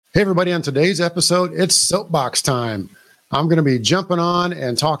Hey, everybody, on today's episode, it's Soapbox time. I'm going to be jumping on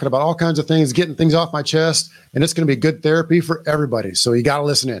and talking about all kinds of things, getting things off my chest, and it's going to be good therapy for everybody. So you got to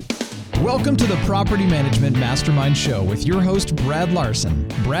listen in. Welcome to the Property Management Mastermind Show with your host, Brad Larsen.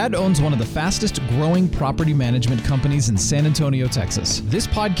 Brad owns one of the fastest growing property management companies in San Antonio, Texas. This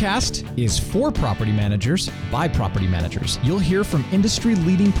podcast is for property managers by property managers. You'll hear from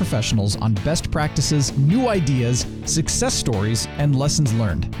industry-leading professionals on best practices, new ideas, success stories, and lessons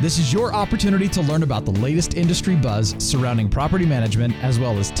learned. This is your opportunity to learn about the latest industry buzz surrounding property management, as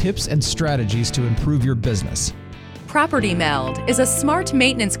well as tips and strategies to improve your business. Property Meld is a smart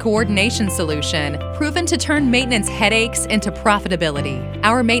maintenance coordination solution proven to turn maintenance headaches into profitability.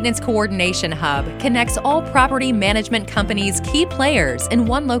 Our maintenance coordination hub connects all property management companies' key players in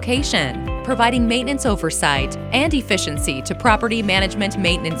one location, providing maintenance oversight and efficiency to property management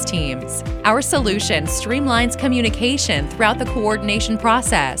maintenance teams. Our solution streamlines communication throughout the coordination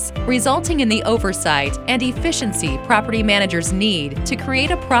process, resulting in the oversight and efficiency property managers need to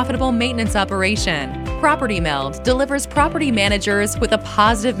create a profitable maintenance operation. Property Meld delivers property managers with a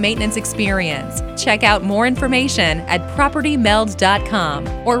positive maintenance experience. Check out more information at propertymeld.com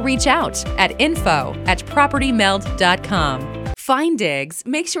or reach out at info@propertymeld.com. FindDigs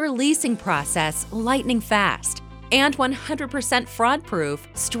makes your leasing process lightning fast and 100% fraud-proof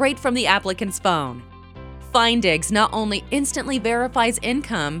straight from the applicant's phone. FindDigs not only instantly verifies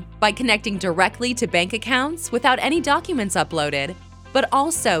income by connecting directly to bank accounts without any documents uploaded, but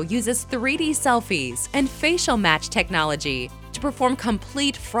also uses 3D selfies and facial match technology to perform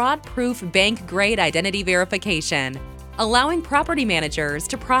complete fraud-proof bank-grade identity verification, allowing property managers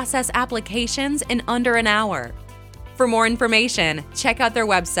to process applications in under an hour. For more information, check out their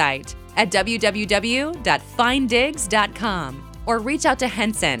website at www.finddigs.com or reach out to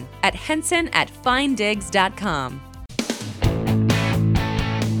Henson at henson@finddigs.com.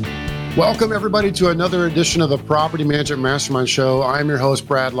 Welcome, everybody, to another edition of the Property Management Mastermind Show. I'm your host,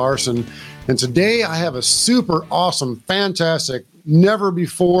 Brad Larsen, and today I have a super awesome, fantastic, never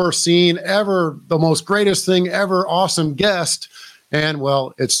before seen, ever, the most greatest thing ever, awesome guest, and,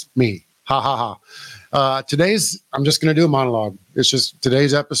 well, it's me. Ha, ha, ha. I'm just going to do a monologue. It's just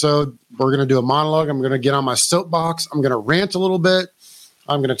today's episode. We're going to do a monologue. I'm going to get on my soapbox. I'm going to rant a little bit.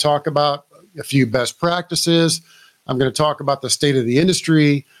 I'm going to talk about a few best practices. I'm going to talk about the state of the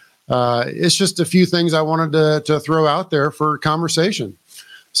industry. It's just a few things I wanted to throw out there for conversation.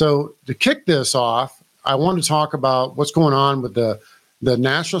 So to kick this off, I want to talk about what's going on with the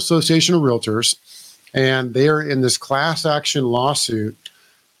National Association of Realtors, and they are in this class action lawsuit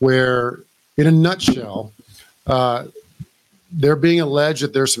where, in a nutshell, they're being alleged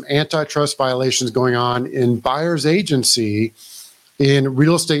that there's some antitrust violations going on in buyer's agency in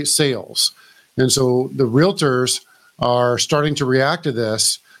real estate sales. And so the realtors are starting to react to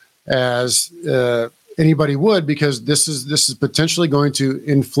this as anybody would, because this is potentially going to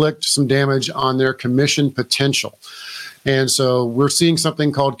inflict some damage on their commission potential. And so we're seeing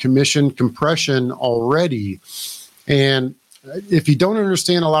something called commission compression already. And if you don't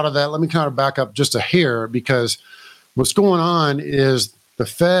understand a lot of that, let me kind of back up just a hair, because what's going on is the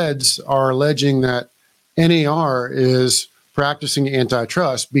feds are alleging that NAR is practicing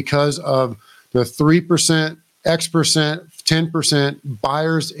antitrust because of the 3%, X%, 10%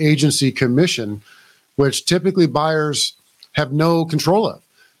 buyer's agency commission, which typically buyers have no control of,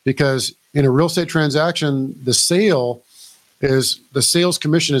 because in a real estate transaction, the sales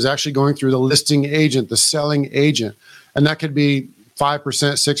commission is actually going through the listing agent, the selling agent, and that could be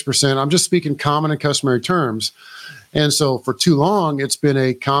 5%, 6%. I'm just speaking common and customary terms. And so for too long, it's been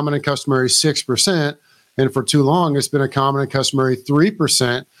a common and customary 6%, and for too long, it's been a common and customary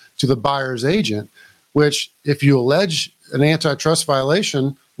 3% to the buyer's agent, which, if you allege an antitrust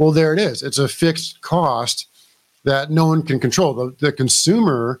violation, well, there it is. It's a fixed cost that no one can control. The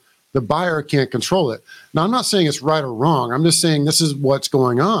consumer, the buyer, can't control it. Now, I'm not saying it's right or wrong. I'm just saying this is what's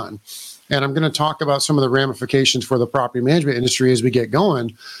going on. And I'm going to talk about some of the ramifications for the property management industry as we get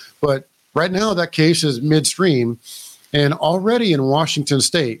going. But right now, that case is midstream. And already in Washington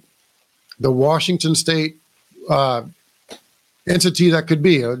State, the Washington State entity that could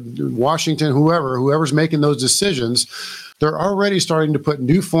be Washington, whoever's making those decisions, they're already starting to put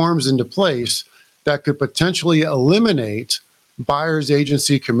new forms into place that could potentially eliminate buyer's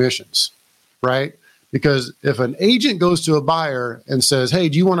agency commissions, right? Because if an agent goes to a buyer and says, hey,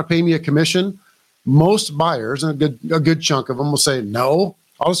 do you want to pay me a commission? Most buyers, and a good chunk of them, will say, no,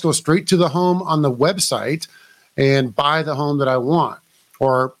 I'll just go straight to the home on the website and buy the home that I want,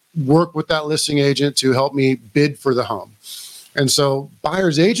 or work with that listing agent to help me bid for the home. And so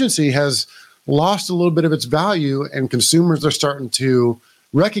buyer's agency has lost a little bit of its value, and consumers are starting to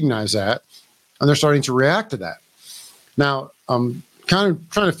recognize that, and they're starting to react to that. Now, I'm kind of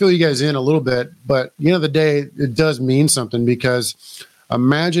trying to fill you guys in a little bit, but at the end of the day, it does mean something, because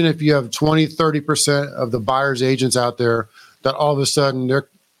imagine if you have 20, 30% of the buyer's agents out there that all of a sudden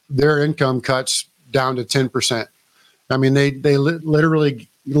their income cuts down to 10%. I mean, they literally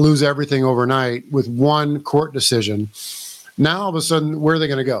lose everything overnight with one court decision. Now, all of a sudden, where are they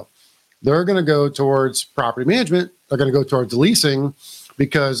going to go? They're going to go towards property management. They're going to go towards leasing,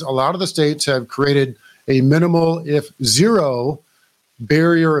 because a lot of the states have created a minimal, if zero,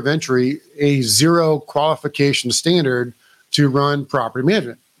 barrier of entry, a zero qualification standard to run property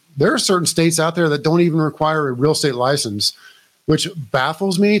management. There are certain states out there that don't even require a real estate license, which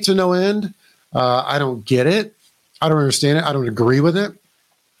baffles me to no end. I don't get it. I don't understand it. I don't agree with it.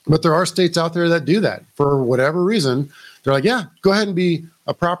 But there are states out there that do that for whatever reason. They're like, yeah, go ahead and be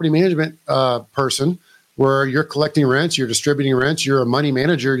a property management person, where you're collecting rents, you're distributing rents, you're a money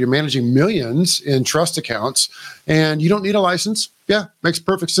manager, you're managing millions in trust accounts, and you don't need a license. Yeah, makes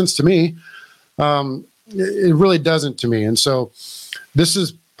perfect sense to me. It really doesn't to me. And so this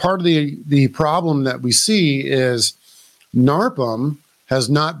is part of the problem that we see is NARPM has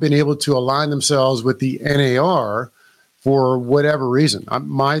not been able to align themselves with the NAR for whatever reason.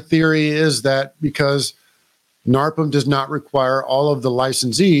 My theory is that because NARPM does not require all of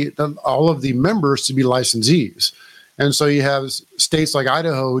the members to be licensees. And so you have states like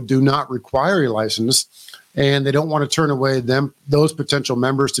Idaho do not require a license, and they don't want to turn away those potential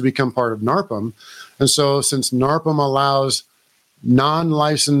members to become part of NARPM. And so since NARPM allows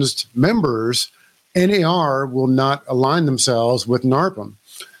non-licensed members, NAR will not align themselves with NARPM,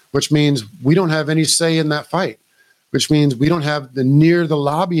 which means we don't have any say in that fight, which means we don't have the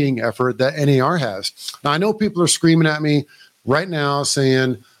lobbying effort that NAR has. Now, I know people are screaming at me right now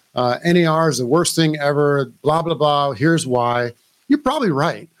saying NAR is the worst thing ever, blah, blah, blah. Here's why. You're probably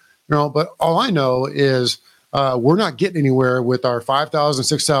right. But all I know is we're not getting anywhere with our 5,000,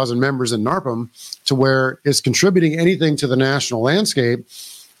 6,000 members in NARPM to where it's contributing anything to the national landscape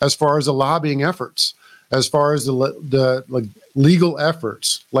as far as the lobbying efforts, as far as the legal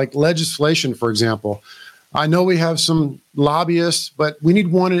efforts, like legislation, for example. I know we have some lobbyists, but we need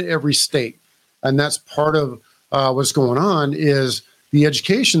one in every state. And that's part of what's going on is the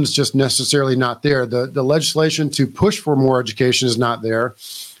education is just necessarily not there. The legislation to push for more education is not there,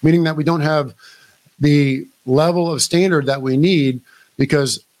 meaning that we don't have the level of standard that we need,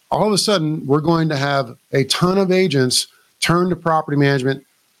 because all of a sudden we're going to have a ton of agents turn to property management.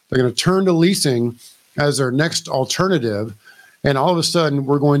 They're going to turn to leasing as their next alternative. And all of a sudden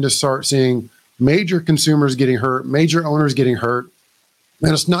we're going to start seeing major consumers getting hurt, major owners getting hurt,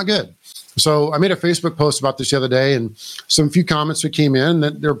 and it's not good. So I made a Facebook post about this the other day, and some few comments that came in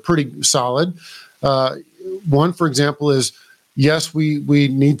that they're pretty solid. One, for example, is, yes, we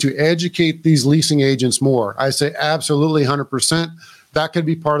need to educate these leasing agents more. I say absolutely 100%. That could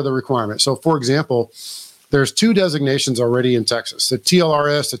be part of the requirement. So, for example, there's 2 designations already in Texas, the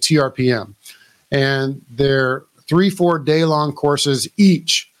TLRS, the TRPM, and they're 3-4 day-long courses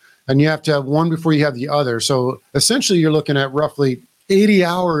each. And you have to have one before you have the other. So essentially, you're looking at roughly 80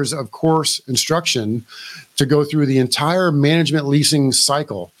 hours of course instruction to go through the entire management leasing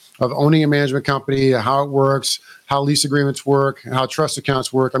cycle of owning a management company, how it works, how lease agreements work, how trust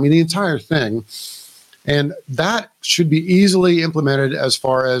accounts work. I mean, the entire thing. And that should be easily implemented as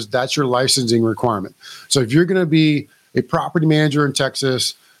far as that's your licensing requirement. So if you're going to be a property manager in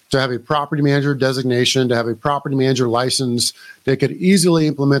Texas, to have a property manager designation, to have a property manager license, they could easily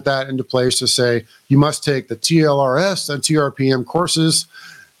implement that into place to say, you must take the TLRS and TRPM courses,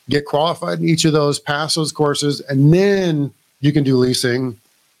 get qualified in each of those, pass those courses, and then you can do leasing.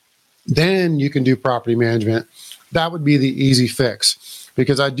 Then you can do property management. That would be the easy fix,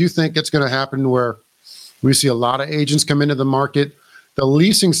 because I do think it's going to happen where we see a lot of agents come into the market. The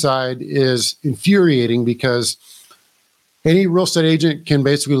leasing side is infuriating because any real estate agent can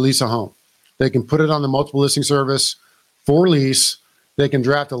basically lease a home. They can put it on the multiple listing service for lease. They can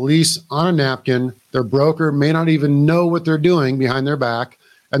draft a lease on a napkin. Their broker may not even know what they're doing behind their back,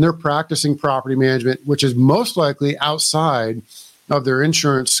 and they're practicing property management, which is most likely outside of their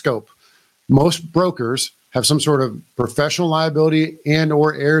insurance scope. Most brokers have some sort of professional liability and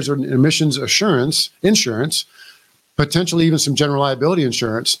or errors or emissions insurance, potentially even some general liability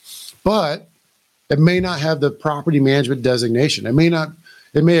insurance, but it may not have the property management designation.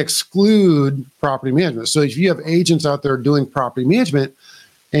 It may exclude property management. So if you have agents out there doing property management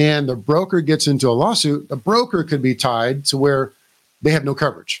and the broker gets into a lawsuit, the broker could be tied to where they have no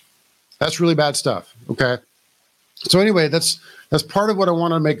coverage. That's really bad stuff. Okay. So anyway, that's part of what I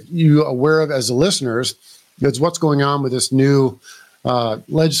want to make you aware of as the listeners, is what's going on with this new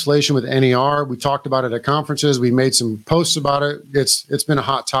legislation with NER. We talked about it at conferences. We made some posts about it. It's been a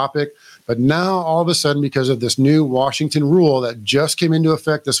hot topic. But now, all of a sudden, because of this new Washington rule that just came into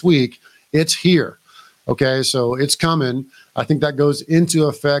effect this week, it's here. Okay, so it's coming. I think that goes into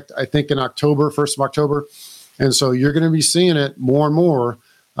effect, I think, in October, 1st of October. And so you're going to be seeing it more and more.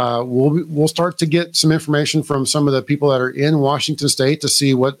 We'll start to get some information from some of the people that are in Washington State to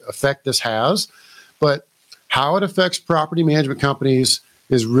see what effect this has. But how it affects property management companies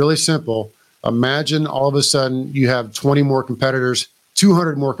is really simple. Imagine all of a sudden you have 20 more competitors,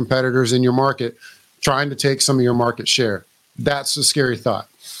 200 more competitors in your market trying to take some of your market share. That's a scary thought.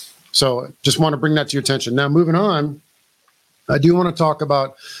 So just want to bring that to your attention. Now, moving on, I do want to talk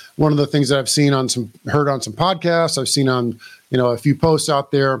about one of the things that I've seen heard on some podcasts. I've seen on, a few posts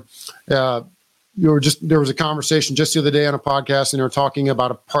out there. There was a conversation just the other day on a podcast, and they were talking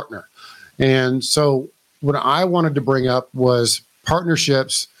about a partner. And so what I wanted to bring up was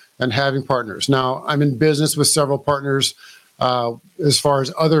partnerships and having partners. Now, I'm in business with several partners. As far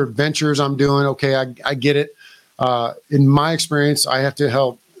as other ventures I'm doing, okay, I get it. In my experience, I have to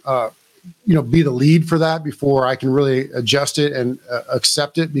help be the lead for that before I can really adjust it and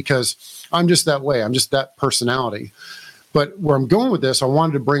accept it, because I'm just that way. I'm just that personality. But where I'm going with this, I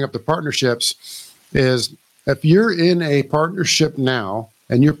wanted to bring up the partnerships, is if you're in a partnership now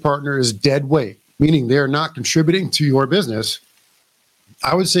and your partner is dead weight, meaning they're not contributing to your business,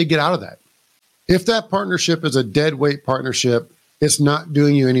 I would say get out of that. If that partnership is a dead weight partnership, it's not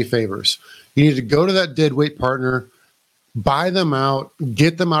doing you any favors. You need to go to that dead weight partner, buy them out,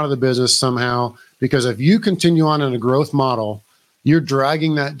 get them out of the business somehow, because if you continue on in a growth model, you're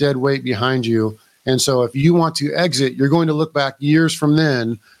dragging that dead weight behind you. And so if you want to exit, you're going to look back years from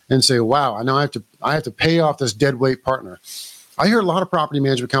then and say, wow, I know I have to pay off this dead weight partner. I hear a lot of property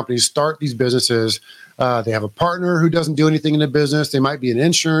management companies start these businesses. They have a partner who doesn't do anything in the business. They might be in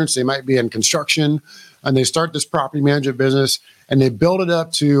insurance, they might be in construction, and they start this property management business and they build it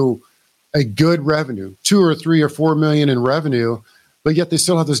up to a good revenue, 2 or 3 or 4 million in revenue, but yet they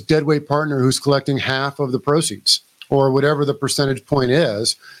still have this deadweight partner who's collecting half of the proceeds or whatever the percentage point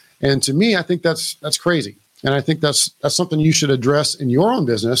is. And to me, I think that's crazy. And I think that's something you should address in your own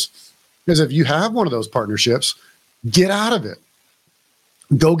business, because if you have one of those partnerships, get out of it.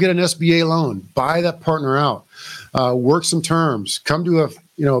 Go get an SBA loan, buy that partner out, work some terms, come to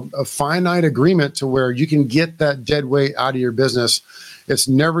a finite agreement to where you can get that dead weight out of your business. It's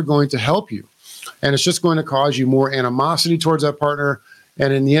never going to help you. And it's just going to cause you more animosity towards that partner.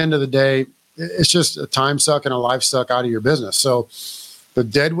 And in the end of the day, it's just a time suck and a life suck out of your business. So the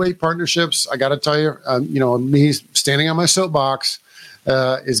dead weight partnerships, I got to tell you, me standing on my soapbox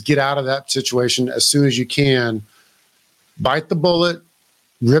is get out of that situation as soon as you can. Bite the bullet,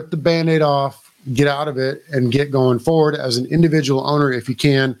 rip the Band-Aid off, get out of it, and get going forward as an individual owner if you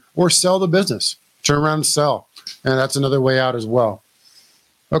can, or sell the business. Turn around and sell. And that's another way out as well.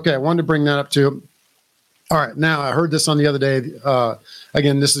 Okay, I wanted to bring that up too. All right, now I heard this on the other day.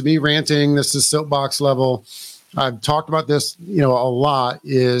 Again, this is me ranting. This is soapbox level. I've talked about this, a lot.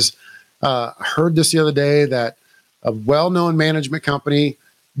 I heard this the other day that a well-known management company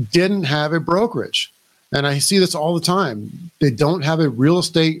didn't have a brokerage. And I see this all the time. They don't have a real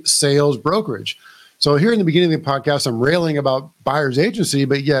estate sales brokerage. So here in the beginning of the podcast, I'm railing about buyer's agency,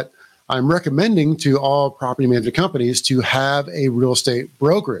 but yet I'm recommending to all property management companies to have a real estate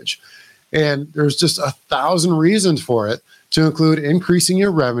brokerage. And there's just 1,000 reasons for it, to include increasing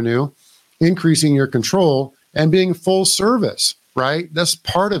your revenue, increasing your control, and being full service, right? That's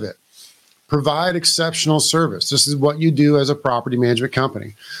part of it. Provide exceptional service. This is what you do as a property management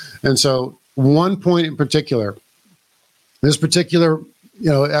company. And so one point in particular, this particular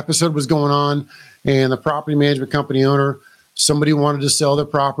episode was going on, and the property management company owner, somebody wanted to sell their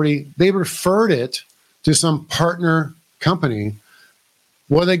property. They referred it to some partner company.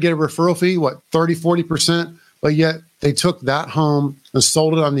 Well, they get a referral fee, 30, 40%, but yet they took that home and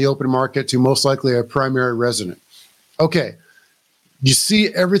sold it on the open market to most likely a primary resident. Okay, you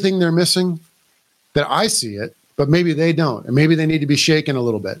see everything they're missing? That I see it, but maybe they don't, and maybe they need to be shaken a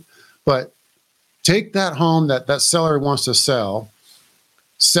little bit. But take that home that seller wants to sell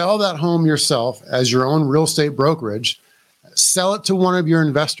that home yourself as your own real estate brokerage, sell it to one of your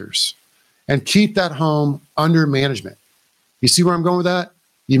investors, and keep that home under management. You see where I'm going with that?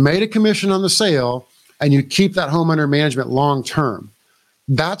 You made a commission on the sale, and you keep that home under management long term.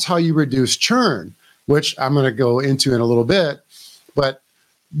 That's how you reduce churn, which I'm going to go into in a little bit, but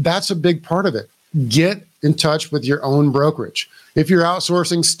that's a big part of it. Get in touch with your own brokerage. If you're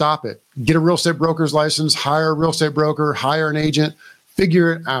outsourcing, stop it. Get a real estate broker's license, hire a real estate broker, hire an agent,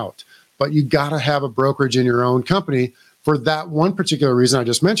 figure it out. But you got to have a brokerage in your own company, for that one particular reason I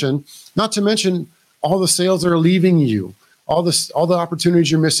just mentioned, not to mention all the sales that are leaving you, all the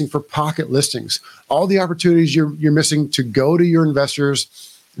opportunities you're missing for pocket listings, all the opportunities you're missing to go to your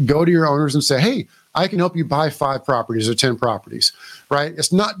investors, go to your owners and say, hey, I can help you buy 5 properties or 10 properties, right?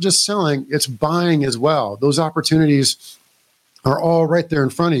 It's not just selling, it's buying as well. Those opportunities are all right there in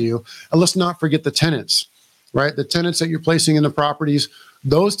front of you. And let's not forget the tenants, right? The tenants that you're placing in the properties,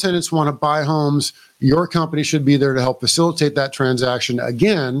 those tenants want to buy homes. Your company should be there to help facilitate that transaction.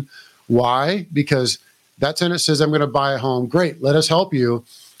 Again, why? Because that tenant says, I'm going to buy a home. Great, let us help you.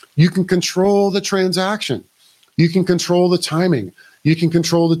 You can control the transaction. You can control the timing. You can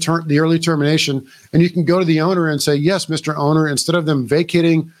control the early termination, and you can go to the owner and say, yes, Mr. Owner, instead of them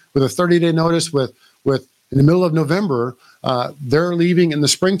vacating with a 30-day notice with in the middle of November, they're leaving in the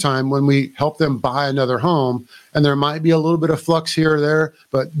springtime when we help them buy another home. And there might be a little bit of flux here or there,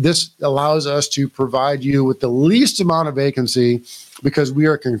 but this allows us to provide you with the least amount of vacancy because we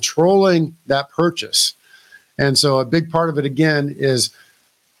are controlling that purchase. And so a big part of it, again, is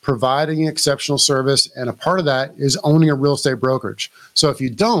providing exceptional service. And a part of that is owning a real estate brokerage. So if you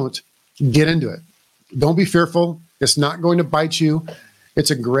don't, get into it. Don't be fearful. It's not going to bite you.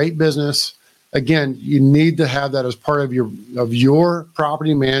 It's a great business. Again, you need to have that as part of your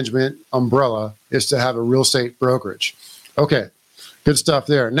property management umbrella, is to have a real estate brokerage. Okay, good stuff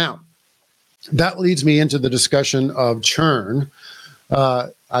there. Now, that leads me into the discussion of churn.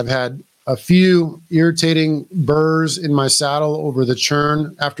 I've had a few irritating burrs in my saddle over the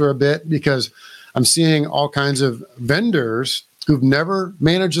churn after a bit, because I'm seeing all kinds of vendors who've never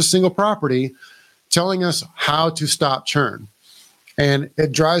managed a single property telling us how to stop churn. And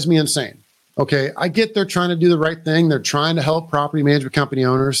it drives me insane. Okay, I get they're trying to do the right thing. They're trying to help property management company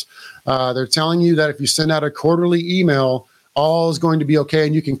owners. They're telling you that if you send out a quarterly email, all is going to be okay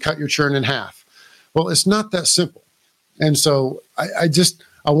and you can cut your churn in half. Well, it's not that simple. And so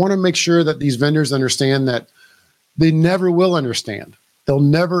I want to make sure that these vendors understand that they never will understand. They'll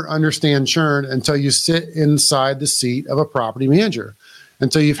never understand churn until you sit inside the seat of a property manager,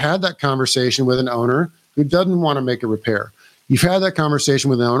 until you've had that conversation with an owner who doesn't want to make a repair. You've had that conversation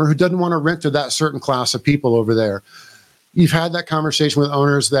with an owner who doesn't want to rent to that certain class of people over there. You've had that conversation with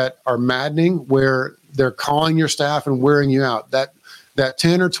owners that are maddening, where they're calling your staff and wearing you out. That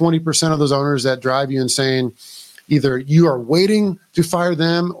 10 or 20% of those owners that drive you insane, either you are waiting to fire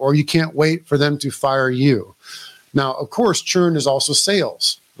them or you can't wait for them to fire you. Now, of course, churn is also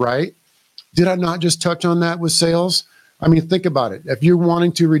sales, right? Did I not just touch on that with sales? I mean, think about it. If you're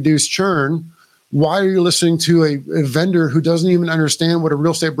wanting to reduce churn, why are you listening to a vendor who doesn't even understand what a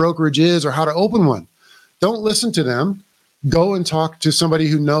real estate brokerage is or how to open one? Don't listen to them. Go and talk to somebody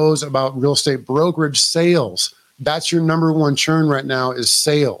who knows about real estate brokerage sales. That's your number one churn right now, is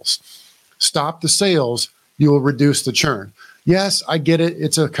sales. Stop the sales. You will reduce the churn. Yes, I get it.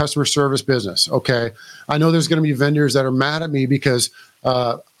 It's a customer service business. Okay. I know there's going to be vendors that are mad at me because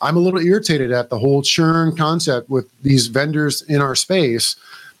I'm a little irritated at the whole churn concept with these vendors in our space,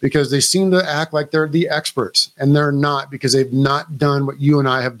 because they seem to act like they're the experts, and they're not, because they've not done what you and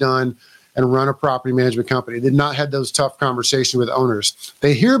I have done and run a property management company. They've not had those tough conversations with owners.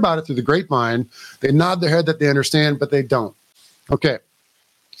 They hear about it through the grapevine. They nod their head that they understand, but they don't. Okay.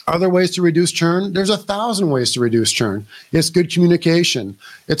 Other ways to reduce churn? There's 1,000 ways to reduce churn. It's good communication.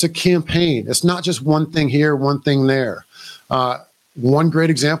 It's a campaign. It's not just one thing here, one thing there. One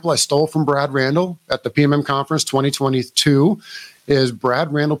great example I stole from Brad Randall at the PMM Conference 2022 is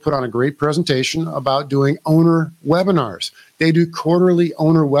Brad Randall put on a great presentation about doing owner webinars. They do quarterly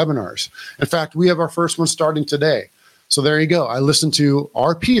owner webinars. In fact, we have our first one starting today. So there you go. I listened to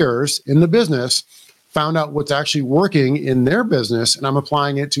our peers in the business, found out what's actually working in their business, and I'm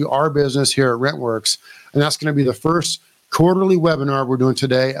applying it to our business here at RentWorks. And that's going to be the first quarterly webinar we're doing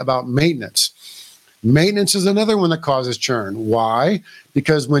today about maintenance. Maintenance is another one that causes churn. Why?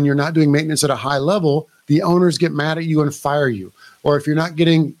 Because when you're not doing maintenance at a high level, the owners get mad at you and fire you. Or if you're not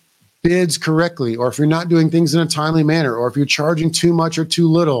getting bids correctly, or if you're not doing things in a timely manner, or if you're charging too much or too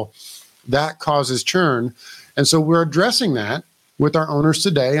little, that causes churn. And so we're addressing that with our owners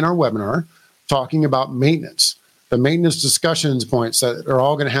today in our webinar, talking about maintenance, the maintenance discussions points that are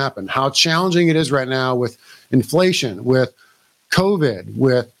all going to happen, how challenging it is right now with inflation, with COVID,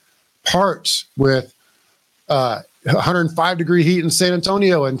 with parts, with 105-degree heat in San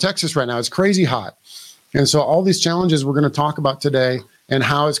Antonio and Texas right now. It's crazy hot. And so all these challenges we're going to talk about today, and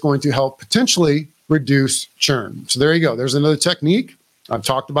how it's going to help potentially reduce churn. So there you go. There's another technique. I've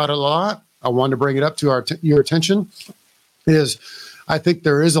talked about it a lot. I wanted to bring it up to your attention. I think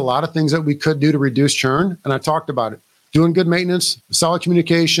there is a lot of things that we could do to reduce churn, and I talked about it. Doing good maintenance, solid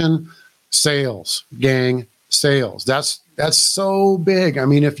communication, sales, gang. sales. That's so big. I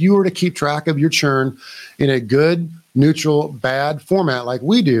mean, if you were to keep track of your churn in a good, neutral, bad format like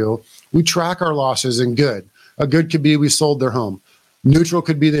we do, we track our losses in good. A good could be we sold their home. Neutral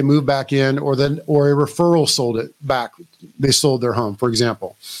could be they moved back in, or a referral sold it back. They sold their home, for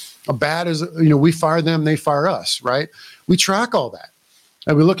example. A bad is, we fire them, they fire us, right? We track all that.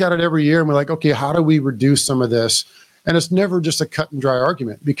 And we look at it every year and we're like, okay, how do we reduce some of this? And it's never just a cut and dry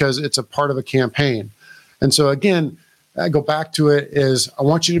argument because it's a part of a campaign. And so again, I go back to it is I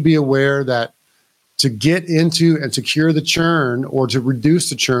want you to be aware that to get into and secure the churn or to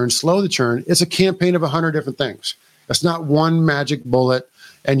reduce the churn, slow the churn, it's a campaign of 100 different things. It's not one magic bullet.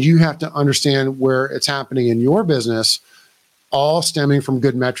 And you have to understand where it's happening in your business, all stemming from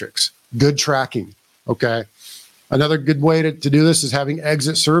good metrics, good tracking. Okay. Another good way to do this is having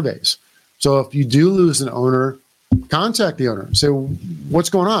exit surveys. So if you do lose an owner, contact the owner. Say, what's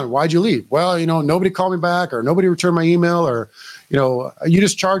going on? Why'd you leave? Well, nobody called me back, or nobody returned my email, or, you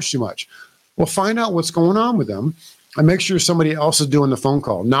just charged too much. Well, find out what's going on with them and make sure somebody else is doing the phone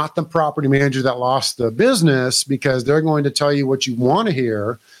call, not the property manager that lost the business, because they're going to tell you what you want to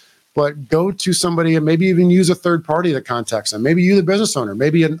hear. But go to somebody and maybe even use a third party that contacts them. Maybe you, the business owner,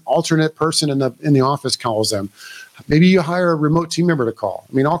 maybe an alternate person in the office calls them. Maybe you hire a remote team member to call.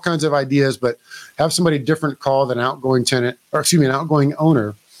 I mean, all kinds of ideas, but have somebody different call than an outgoing an outgoing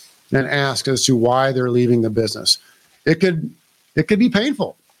owner, and ask as to why they're leaving the business. It could be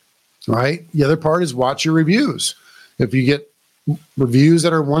painful, right? The other part is watch your reviews. If you get reviews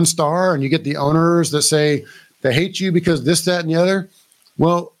that are 1 star and you get the owners that say they hate you because this, that, and the other,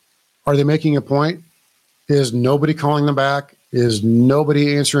 well, are they making a point? Is nobody calling them back? Is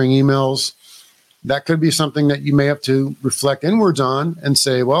nobody answering emails? That could be something that you may have to reflect inwards on and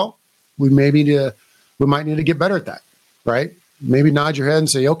say, well, we might need to get better at that, right? Maybe nod your head and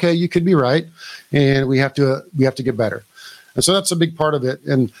say, okay, you could be right, and we have to get better. And so that's a big part of it.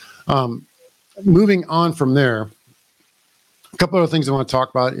 And moving on from there, a couple of things I want to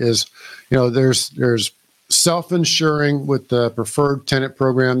talk about is, there's self-insuring with the preferred tenant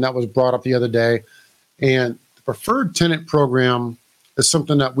program that was brought up the other day. And the preferred tenant program is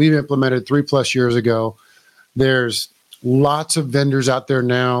something that we've implemented 3+ years ago. There's lots of vendors out there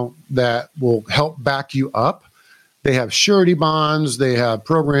now that will help back you up. They have surety bonds, they have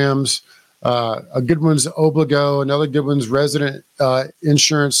programs. A good one's Obligo, another good one's Resident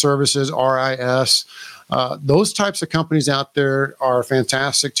Insurance Services, RIS. Those types of companies out there are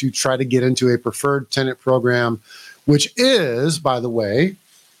fantastic to try to get into a preferred tenant program, which is, by the way,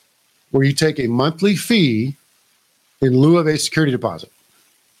 where you take a monthly fee in lieu of a security deposit.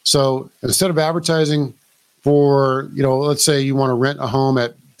 So instead of advertising for, let's say you want to rent a home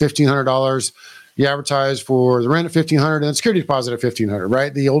at $1,500, you advertise for the rent at $1,500 and the security deposit at $1,500,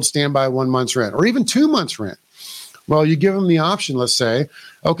 right? The old standby 1 month's rent, or even 2 months rent. Well, you give them the option, let's say,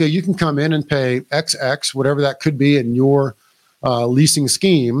 okay, you can come in and pay XX, whatever that could be in your leasing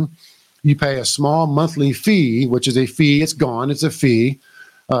scheme. You pay a small monthly fee, which is a fee. It's gone. It's a fee.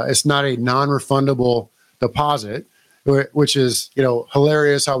 It's not a non-refundable deposit, which is,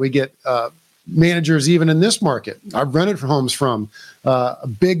 hilarious how we get managers even in this market. I've rented homes from a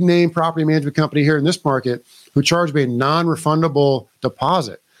big name property management company here in this market who charged me a non-refundable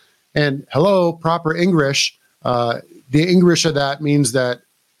deposit. And hello, proper English. The English of that means that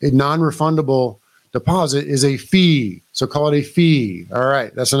a non-refundable deposit is a fee. So call it a fee. All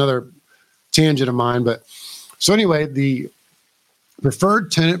right. That's another tangent of mine. But so anyway, the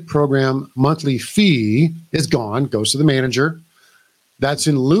preferred tenant program monthly fee is gone, goes to the manager. That's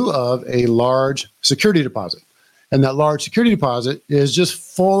in lieu of a large security deposit. And that large security deposit is just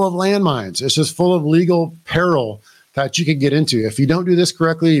full of landmines. It's just full of legal peril that you can get into. If you don't do this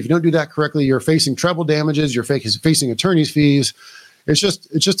correctly, if you don't do that correctly, you're facing treble damages, you're facing attorney's fees. It's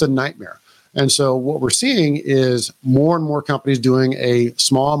just a nightmare. And so what we're seeing is more and more companies doing a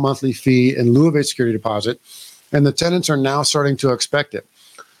small monthly fee in lieu of a security deposit, and the tenants are now starting to expect it.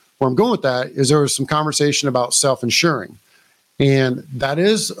 Where I'm going with that is there was some conversation about self-insuring. And that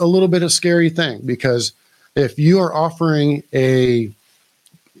is a little bit of a scary thing, because if you are offering a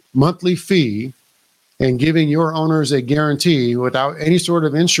monthly fee and giving your owners a guarantee without any sort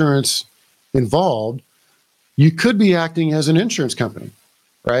of insurance involved, you could be acting as an insurance company,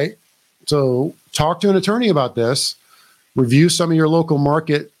 right? So talk to an attorney about this, review some of your local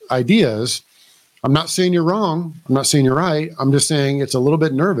market ideas. I'm not saying you're wrong. I'm not saying you're right. I'm just saying it's a little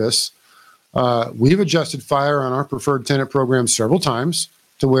bit nervous. We've adjusted fire on our preferred tenant program several times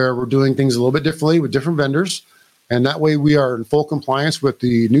to where we're doing things a little bit differently with different vendors. And that way we are in full compliance with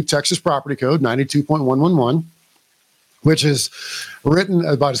the new Texas Property Code 92.111, which is written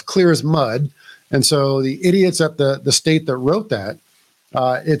about as clear as mud. And so the idiots at the state that wrote that,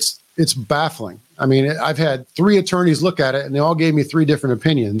 it's baffling. I mean, I've had 3 attorneys look at it, and they all gave me 3 different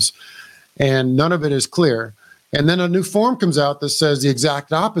opinions, and none of it is clear. And then a new form comes out that says the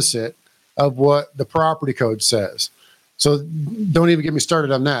exact opposite of what the property code says. So don't even get me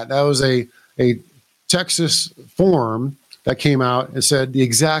started on that. That was a Texas form that came out and said the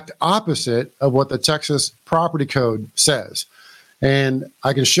exact opposite of what the Texas property code says. And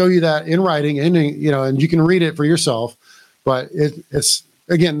I can show you that in writing, and you can read it for yourself. But it's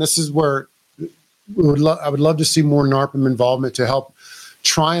again, this is where I would love to see more NARPM involvement to help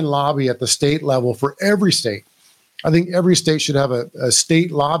try and lobby at the state level for every state. I think every state should have a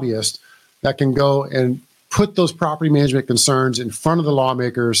state lobbyist that can go and put those property management concerns in front of the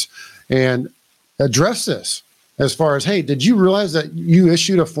lawmakers and address this as far as, hey, did you realize that you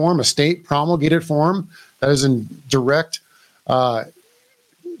issued a form, a state promulgated form that is in direct,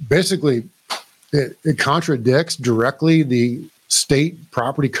 basically it contradicts directly the state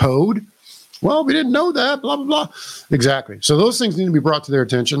property code? Well, we didn't know that, blah, blah, blah. Exactly. So those things need to be brought to their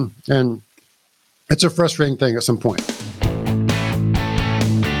attention, and it's a frustrating thing at some point.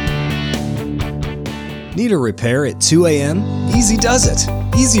 Need a repair at 2 a.m.? Easy does it.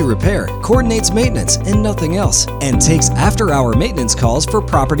 Easy Repair coordinates maintenance and nothing else, and takes after-hour maintenance calls for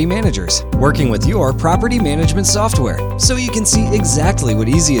property managers, working with your property management software, so you can see exactly what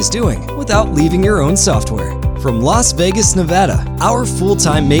Easy is doing without leaving your own software. From Las Vegas, Nevada, our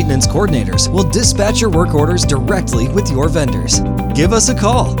full-time maintenance coordinators will dispatch your work orders directly with your vendors. Give us a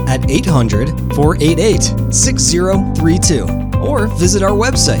call at 800-488-6032 or visit our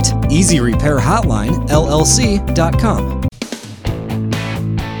website, easyrepairhotlinellc.com.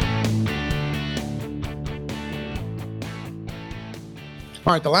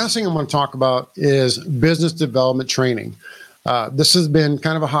 All right, the last thing I'm going to talk about is business development training. This has been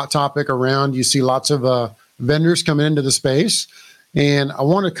kind of a hot topic around. You see lots of vendors coming into the space, and I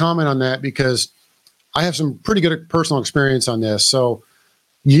want to comment on that because I have some pretty good personal experience on this. So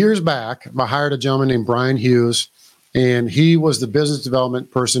years back, I hired a gentleman named Brian Hughes, and he was the business development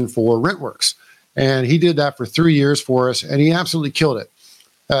person for RentWorks. And he did that for 3 years for us, and he absolutely killed it.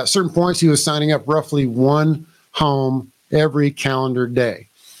 At certain points, he was signing up roughly 1 home every calendar day.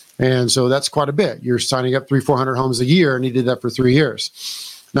 And so that's quite a bit. You're signing up 300-400 homes a year, and he did that for 3 years.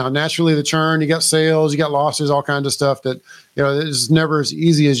 Now, naturally, the churn, you got sales, you got losses, all kinds of stuff that, is never as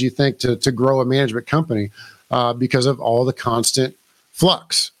easy as you think to grow a management company because of all the constant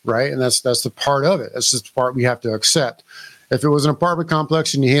flux, right? And that's the part of it. That's just the part we have to accept. If it was an apartment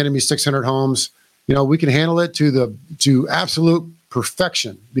complex and you handed me 600 homes, we can handle it to absolute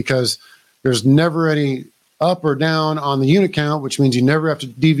perfection because there's never any up or down on the unit count, which means you never have to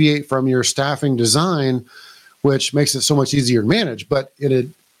deviate from your staffing design, which makes it so much easier to manage. But in a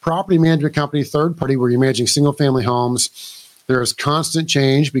property management company, third party, where you're managing single family homes, there's constant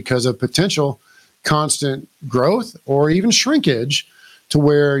change because of potential constant growth or even shrinkage to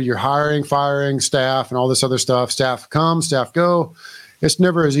where you're hiring, firing staff and all this other stuff. Staff come, staff go. It's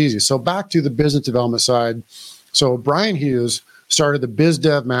never as easy. So back to the business development side. So Brian Hughes started the Biz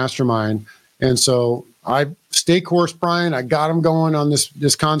Dev Mastermind. And so I stay course Brian. I got him going on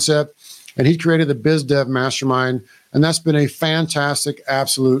this concept, and he created the Biz Dev Mastermind. And that's been a fantastic,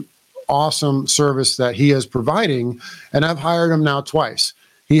 absolute awesome service that he is providing. And I've hired him now twice.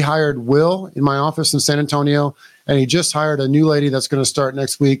 He hired Will in my office in San Antonio, and he just hired a new lady that's going to start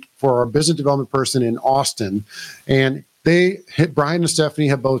next week for our business development person in Austin. And Brian and Stephanie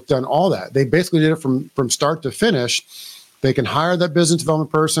have both done all that. They basically did it from start to finish. They can hire that business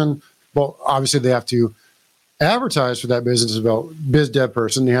development person. Well, obviously they have to advertise for that biz dev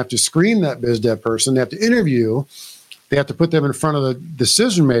person. They have to screen that biz dev person. They have to interview. They have to put them in front of the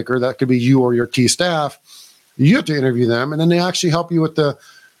decision maker. That could be you or your key staff. You have to interview them, and then they actually help you with the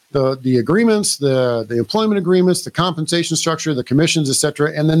agreements, the employment agreements, the compensation structure, the commissions, et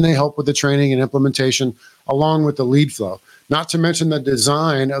cetera. And then they help with the training and implementation along with the lead flow, not to mention the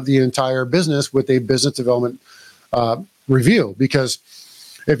design of the entire business with a business development review. Because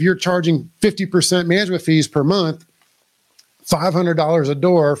if you're charging 50% management fees per month, $500 a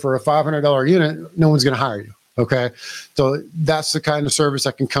door for a $500 unit, no one's going to hire you. Okay. So that's the kind of service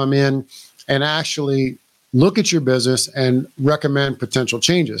that can come in and actually look at your business and recommend potential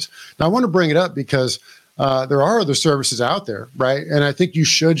changes. Now, I want to bring it up because there are other services out there, right? And I think you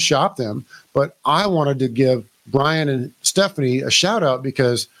should shop them. But I wanted to give Brian and Stephanie a shout out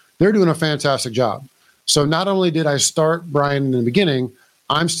because they're doing a fantastic job. So not only did I start Brian in the beginning,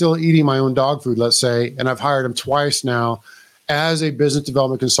 I'm still eating my own dog food, let's say, and I've hired him twice now as a business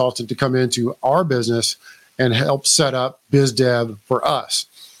development consultant to come into our business and help set up biz dev for us.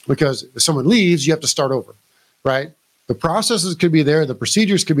 because if someone leaves, you have to start over, right? The processes could be there, the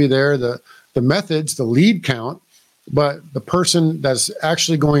procedures could be there, the methods, the lead count, but the person that's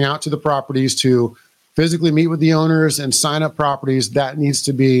actually going out to the properties to physically meet with the owners and sign up properties, that needs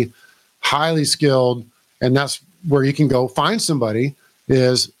to be highly skilled. And that's where you can go find somebody,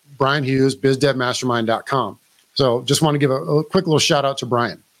 is Brian Hughes, bizdevmastermind.com. So just want to give a quick little shout out to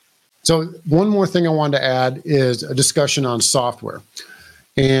Brian. So one more thing I wanted to add is a discussion on software.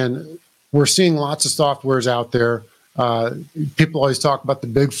 And we're seeing lots of softwares out there. People always talk about the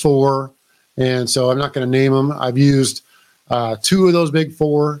big four. And so I'm not going to name them. I've used 2 of those big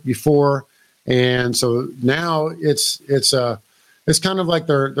four before. And so now it's kind of like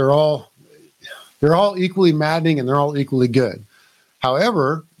they're all equally maddening and they're all equally good.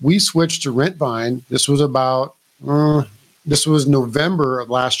 However, we switched to Rentvine. This was November of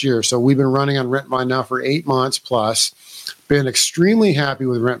last year. So we've been running on Rentvine now for 8 months plus. Been extremely happy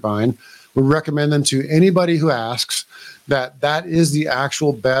with Rentvine. We recommend them to anybody who asks. That is the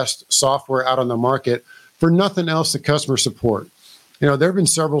actual best software out on the market for nothing else than customer support. There have been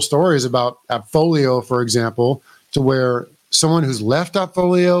several stories about Appfolio, for example, to where someone who's left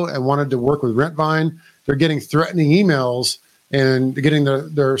Appfolio and wanted to work with Rentvine, they're getting threatening emails and getting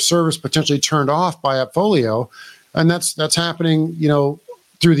their service potentially turned off by Appfolio. And that's happening,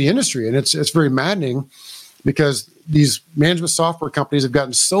 through the industry. And it's very maddening because these management software companies have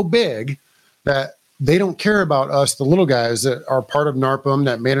gotten so big that they don't care about us, the little guys that are part of NARPM,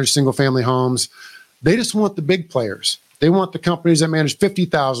 that manage single family homes. They just want the big players. They want the companies that manage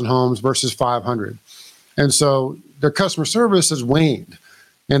 50,000 homes versus 500. And so their customer service has waned,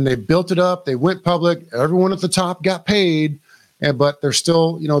 and they built it up. They went public. Everyone at the top got paid, but they're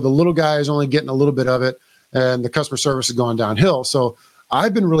still, the little guy is only getting a little bit of it, and the customer service has gone downhill. So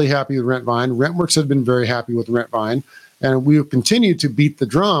I've been really happy with Rentvine. Rentworks has been very happy with Rentvine, and we will continue to beat the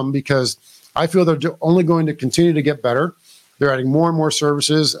drum because I feel they're only going to continue to get better. They're adding more and more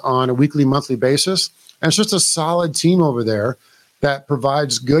services on a weekly, monthly basis. And it's just a solid team over there that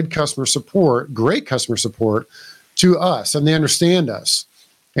provides good customer support, great customer support to us, and they understand us,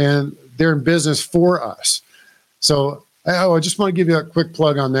 and they're in business for us. So I just want to give you a quick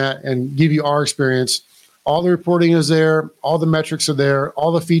plug on that and give you our experience. All the reporting is there. All the metrics are there.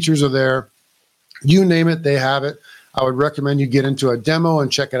 All the features are there. You name it, they have it. I would recommend you get into a demo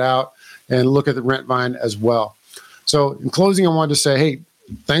and check it out and look at the Rentvine as well. So in closing, I wanted to say, hey,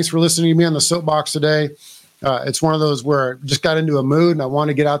 thanks for listening to me on the Soapbox today. It's one of those where I just got into a mood and I want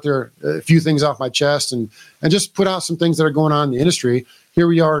to get out there, a few things off my chest and just put out some things that are going on in the industry. Here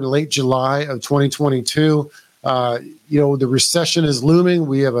we are in late July of 2022. The recession is looming.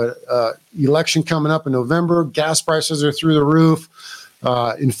 We have a election coming up in November. Gas prices are through the roof.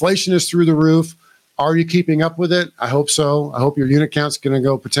 Inflation is through the roof. Are you keeping up with it? I hope so. I hope your unit count's going to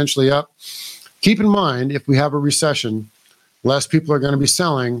go potentially up. Keep in mind, if we have a recession, less people are going to be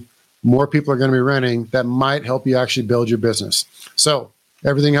selling, more people are going to be renting. That might help you actually build your business. So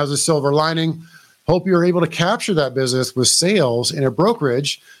everything has a silver lining. Hope you're able to capture that business with sales in a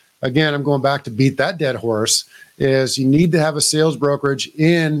brokerage. Again, I'm going back to beat that dead horse, is you need to have a sales brokerage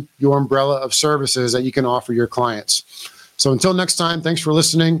in your umbrella of services that you can offer your clients. So until next time, thanks for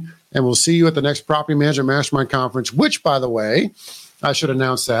listening, and we'll see you at the next Property Management Mastermind Conference, which, by the way, I should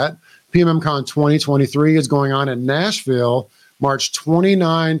announce that, PMMCon 2023 is going on in Nashville, March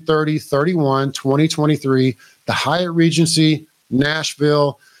 29, 30, 31, 2023, the Hyatt Regency,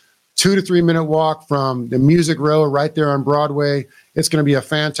 Nashville, 2 to 3 minute walk from the Music Row right there on Broadway. It's going to be a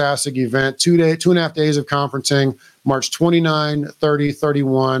fantastic event, 2.5 days of conferencing, March 29, 30,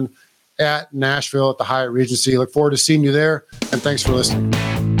 31 at Nashville at the Hyatt Regency. Look forward to seeing you there, and thanks for listening.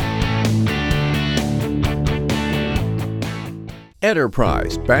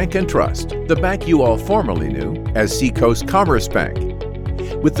 Enterprise Bank and Trust, the bank you all formerly knew as Seacoast Commerce Bank.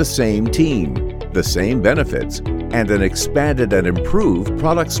 With the same team, the same benefits, and an expanded and improved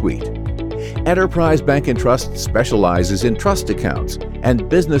product suite. Enterprise Bank and Trust specializes in trust accounts and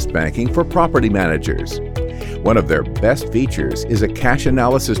business banking for property managers. One of their best features is a cash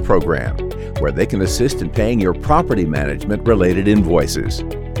analysis program where they can assist in paying your property management related invoices.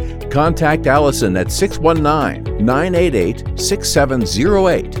 Contact Allison at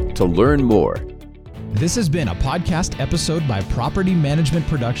 619-988-6708 to learn more. This has been a podcast episode by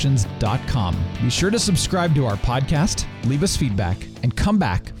PropertyManagementProductions.com. Be sure to subscribe to our podcast, leave us feedback, and come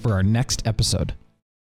back for our next episode.